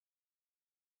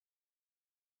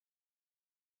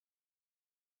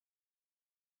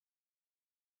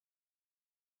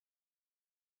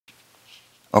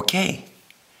Okay,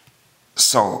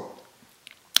 so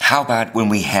how about when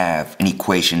we have an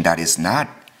equation that is not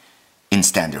in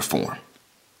standard form?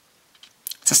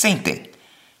 It's the same thing.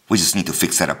 We just need to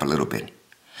fix that up a little bit.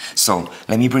 So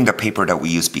let me bring the paper that we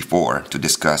used before to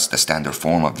discuss the standard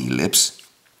form of the ellipse.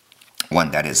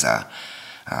 One that is a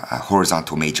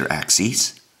horizontal major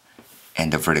axis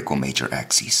and the vertical major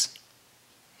axis.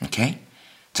 Okay?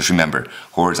 Just remember,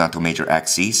 horizontal major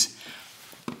axis,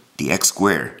 the x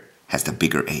squared has the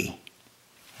bigger a.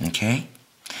 Okay?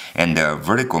 And the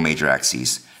vertical major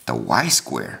axis, the y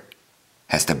squared,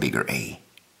 has the bigger a.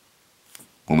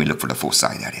 When we look for the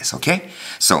foci, that is. Okay?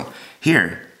 So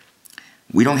here,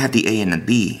 we don't have the a and the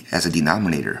b as a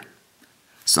denominator.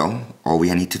 So all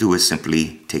we need to do is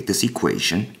simply take this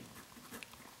equation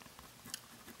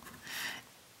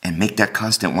and make that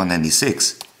constant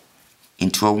 196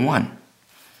 into a 1.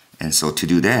 And so to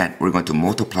do that, we're going to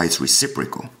multiply its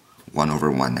reciprocal, 1 over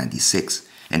 196,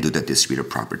 and do the distributive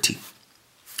property.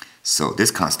 So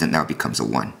this constant now becomes a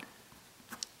 1.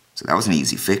 So that was an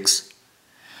easy fix.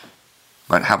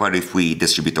 But how about if we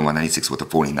distribute the 196 with a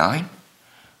 49?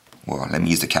 Well, let me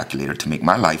use the calculator to make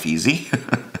my life easy.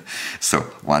 So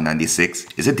 196,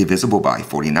 is it divisible by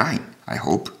 49? I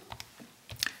hope.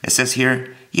 It says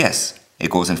here, yes,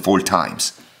 it goes in 4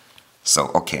 times.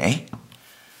 So, okay.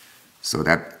 So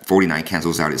that 49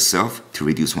 cancels out itself to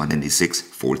reduce 196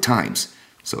 4 times.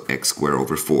 So x squared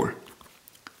over 4.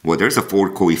 Well, there's a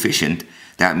 4 coefficient.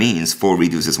 That means 4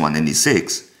 reduces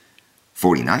 196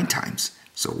 49 times.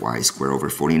 So y squared over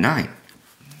 49.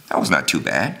 That was not too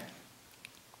bad.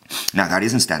 Now that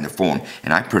is in standard form,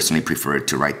 and I personally prefer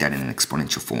to write that in an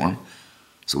exponential form.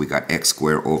 So we got x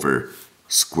squared over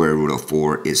square root of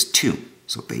 4 is 2.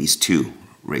 So base 2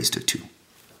 raised to 2.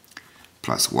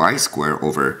 Plus y squared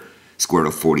over square root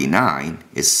of 49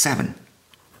 is 7.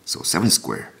 So 7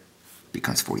 squared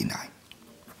becomes 49.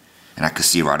 And I could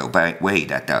see right away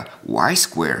that the y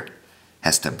squared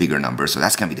has the bigger number, so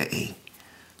that's going to be the a.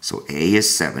 So a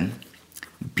is 7,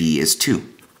 b is 2.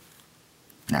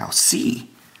 Now c.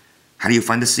 How do you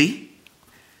find the c?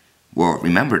 Well,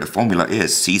 remember the formula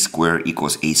is c squared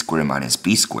equals a squared minus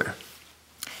b squared.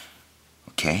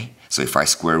 Okay, so if I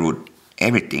square root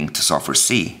everything to solve for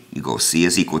c, you go c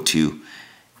is equal to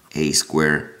a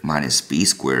squared minus b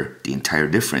squared, the entire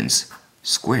difference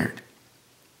squared.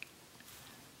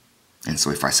 And so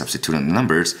if I substitute in the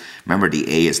numbers, remember the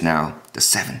a is now the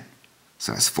 7.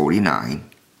 So that's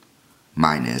 49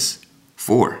 minus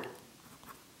 4.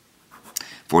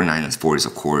 49 minus 4 is,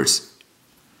 of course,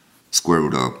 square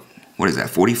root of, what is that,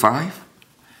 45?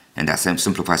 And that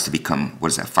simplifies to become, what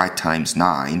is that, 5 times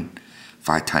 9.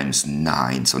 5 times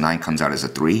 9, so 9 comes out as a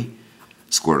 3,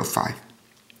 square root of 5.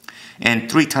 And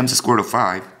 3 times the square root of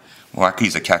 5, well, I could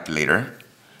use a calculator.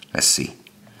 Let's see.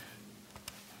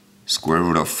 Square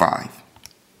root of 5.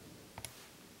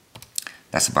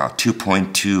 That's about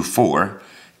 2.24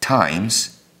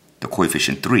 times the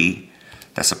coefficient 3.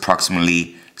 That's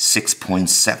approximately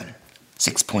 6.7.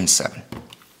 6.7.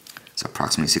 It's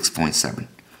approximately 6.7.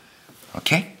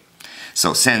 Okay?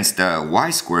 So since the y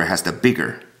squared has the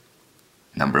bigger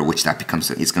number, which that becomes,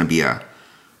 it's going to be a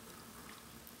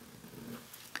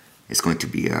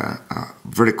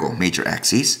vertical major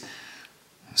axis.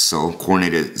 So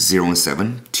coordinated 0 and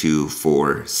 7, 2,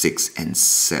 4, 6, and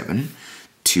 7,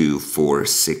 2, 4,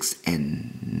 6,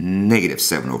 and negative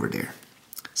 7 over there.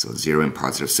 So 0 and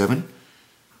positive 7,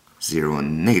 0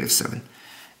 and negative 7.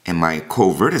 And my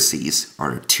co-vertices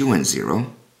are 2 and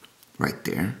 0 right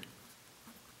there.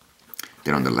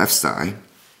 Then on the left side,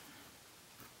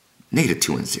 negative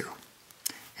 2 and 0.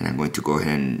 And I'm going to go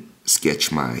ahead and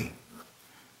sketch my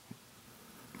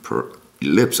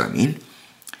ellipse,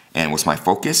 And what's my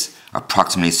focus?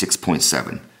 Approximately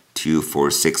 6.7. 2,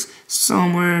 4, 6,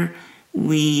 somewhere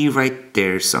right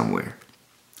there somewhere.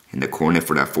 And the coordinate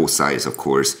for that foci is, of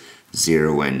course,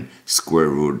 0 and square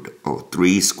root of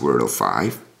 3, square root of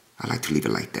 5. I like to leave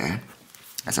it like that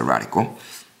as a radical.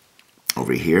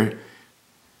 Over here,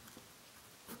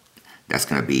 that's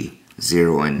going to be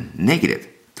 0 and negative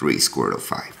 3 square root of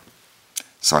 5.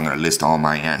 So I'm going to list all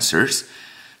my answers.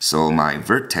 So my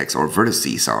vertex or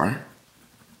vertices are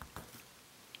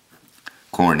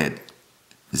coordinate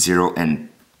 0 and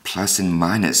plus and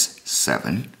minus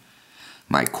 7.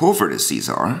 My co-vertices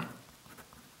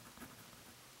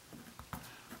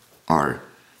are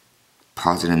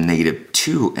positive and negative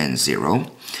 2 and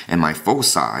 0. And my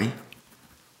foci,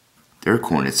 their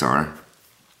coordinates are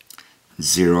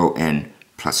 0 and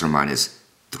plus or minus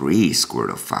 3 square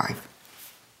root of 5.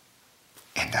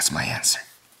 And that's my answer.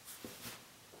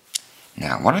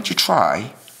 Now, why don't you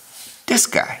try this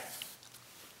guy?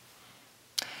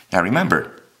 Now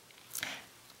remember,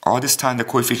 All this time the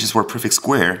coefficients were perfect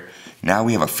square. Now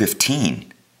we have a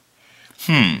 15.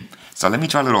 So let me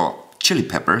draw a little chili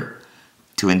pepper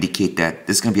to indicate that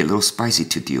this is going to be a little spicy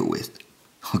to deal with.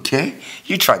 Okay?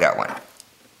 You try that one.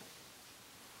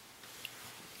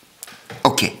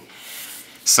 Okay.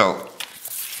 So,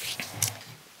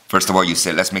 first of all, you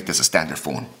said, let's make this a standard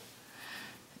form.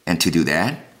 And to do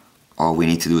that, all we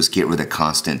need to do is get rid of the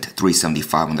constant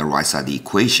 375 on the right side of the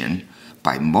equation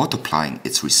by multiplying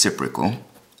its reciprocal,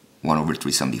 1 over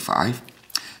 375,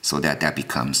 so that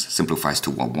becomes, simplifies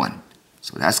to 1.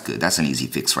 So that's good. That's an easy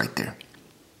fix right there.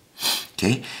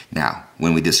 Okay, now,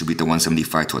 when we distribute the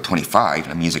 175 to a 25,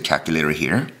 let me use a calculator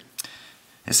here.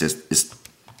 It says,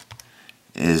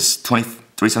 is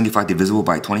 375 divisible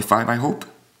by 25, I hope?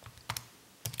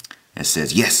 It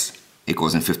says, yes, it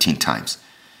goes in 15 times.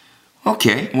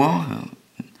 Okay, well,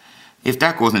 if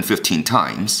that goes in 15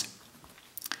 times,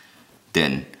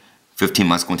 then 15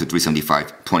 must go into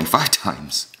 375 25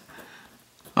 times.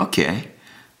 Okay,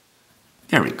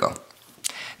 there we go.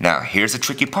 Now, here's the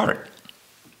tricky part.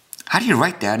 How do you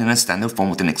write that in a standard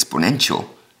form with an exponential,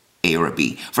 a or a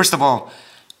b? First of all,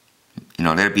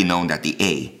 let it be known that the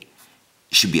a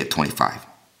should be at 25,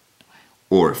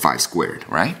 or 5 squared,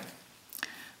 right?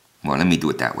 Well, let me do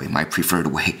it that way, my preferred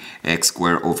way, x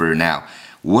squared over now.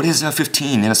 What is a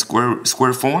 15 in a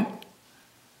square form?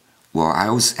 Well,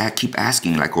 I keep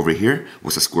asking, like over here,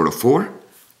 what's the square root of 4?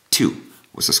 2.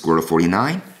 What's the square root of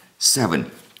 49?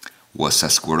 7. What's the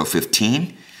square root of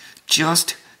 15?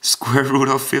 Just square root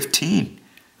of 15.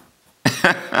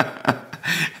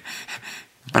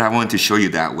 But I wanted to show you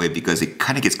that way because it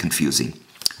kind of gets confusing.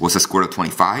 What's the square root of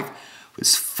 25?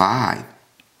 It's 5.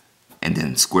 And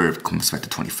then square comes back to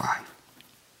 25.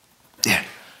 There.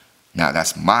 Now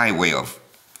that's my way of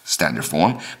standard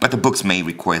form, but the books may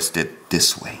request it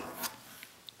this way.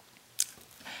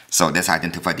 So let's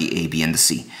identify the A, B, and the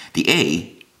C. The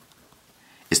A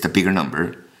is the bigger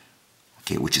number,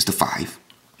 okay, which is the 5.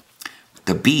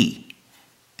 The B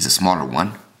is a smaller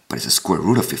one, but it's a square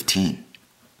root of 15.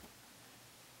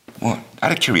 Well,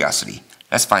 out of curiosity,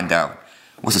 let's find out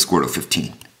what's the square root of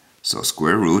 15. So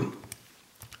square root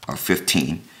of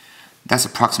 15, that's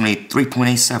approximately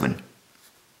 3.87.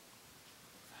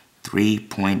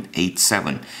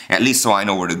 3.87, at least so I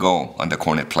know where to go on the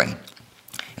coordinate plane.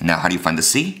 And now how do you find the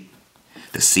C?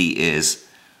 The C is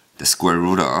the square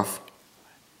root of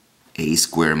a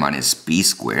squared minus b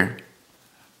squared.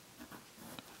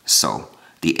 So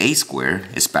the a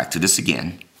squared is back to this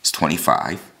again. It's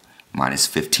 25 minus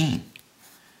 15.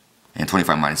 And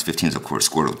 25 minus 15 is of course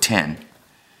square root of 10.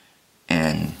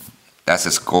 And that's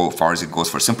as far as it goes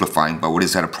for simplifying. But what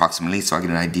is that approximately? So I get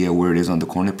an idea where it is on the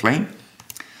coordinate plane.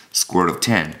 Square root of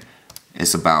 10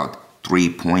 is about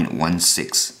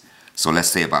 3.16. So let's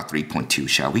say about 3.2,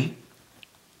 shall we?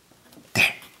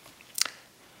 There.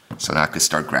 So now I could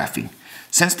start graphing.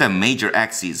 Since the major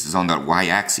axis is on the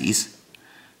y-axis,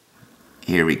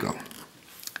 here we go.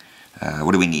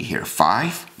 What do we need here?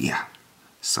 5? Yeah.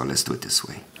 So let's do it this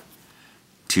way.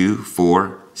 2,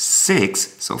 4,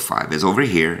 6. So 5 is over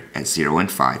here at 0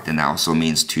 and 5. Then that also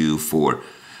means 2, 4,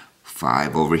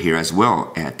 5 over here as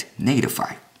well at negative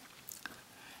 5.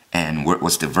 And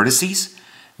what's the vertices?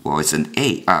 Well, it's an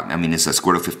A. It's a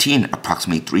square root of 15,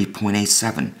 approximately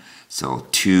 3.87. So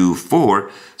 2,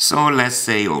 4. So let's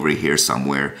say over here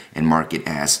somewhere and mark it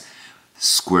as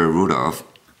square root of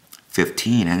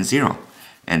 15 and 0.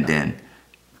 And then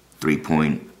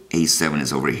 3.87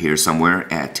 is over here somewhere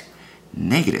at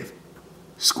negative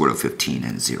square root of 15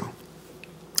 and 0.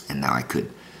 And now I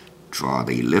could draw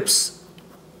the ellipse.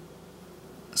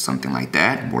 Something like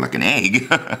that, more like an egg.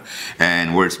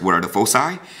 And what are the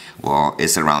foci? Well,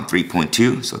 it's around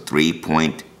 3.2, so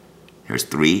here's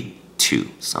 3, 2,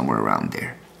 somewhere around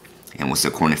there. And what's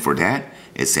the coordinate for that?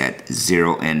 It's at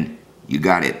 0 and, you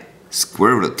got it,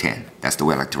 square root of 10. That's the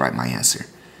way I like to write my answer.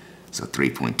 So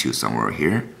 3.2 somewhere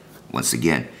here. Once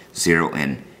again, 0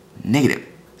 and negative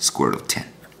square root of 10.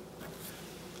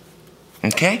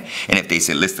 Okay? And if they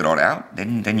say list it all out,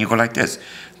 then you go like this.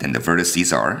 Then the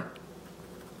vertices are,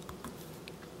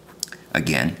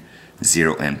 again,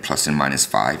 0 and plus and minus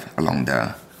 5 along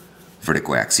the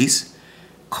vertical axis.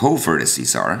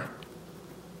 Co-vertices are,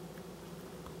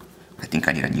 I think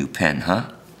I need a new pen,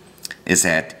 is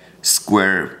at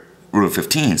square root of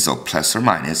 15, so plus or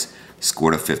minus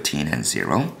square root of 15 and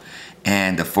 0.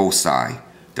 And the foci,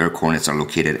 their coordinates are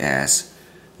located as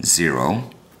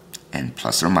 0 and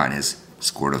plus or minus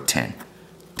square root of 10.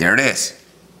 There it is.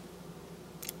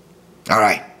 All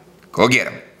right, go get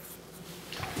them.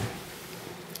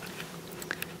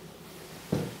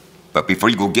 But before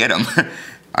you go get them,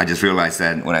 I just realized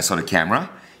that when I saw the camera,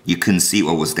 you couldn't see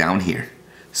what was down here.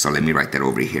 So let me write that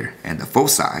over here. And the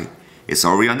foci, it's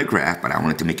already on the graph, but I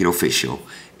wanted to make it official,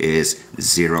 is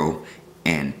 0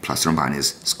 and plus or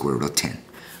minus square root of 10.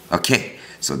 Okay,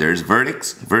 so there's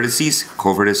vertices,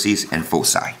 co-vertices, and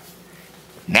foci.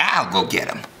 Now go get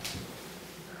them.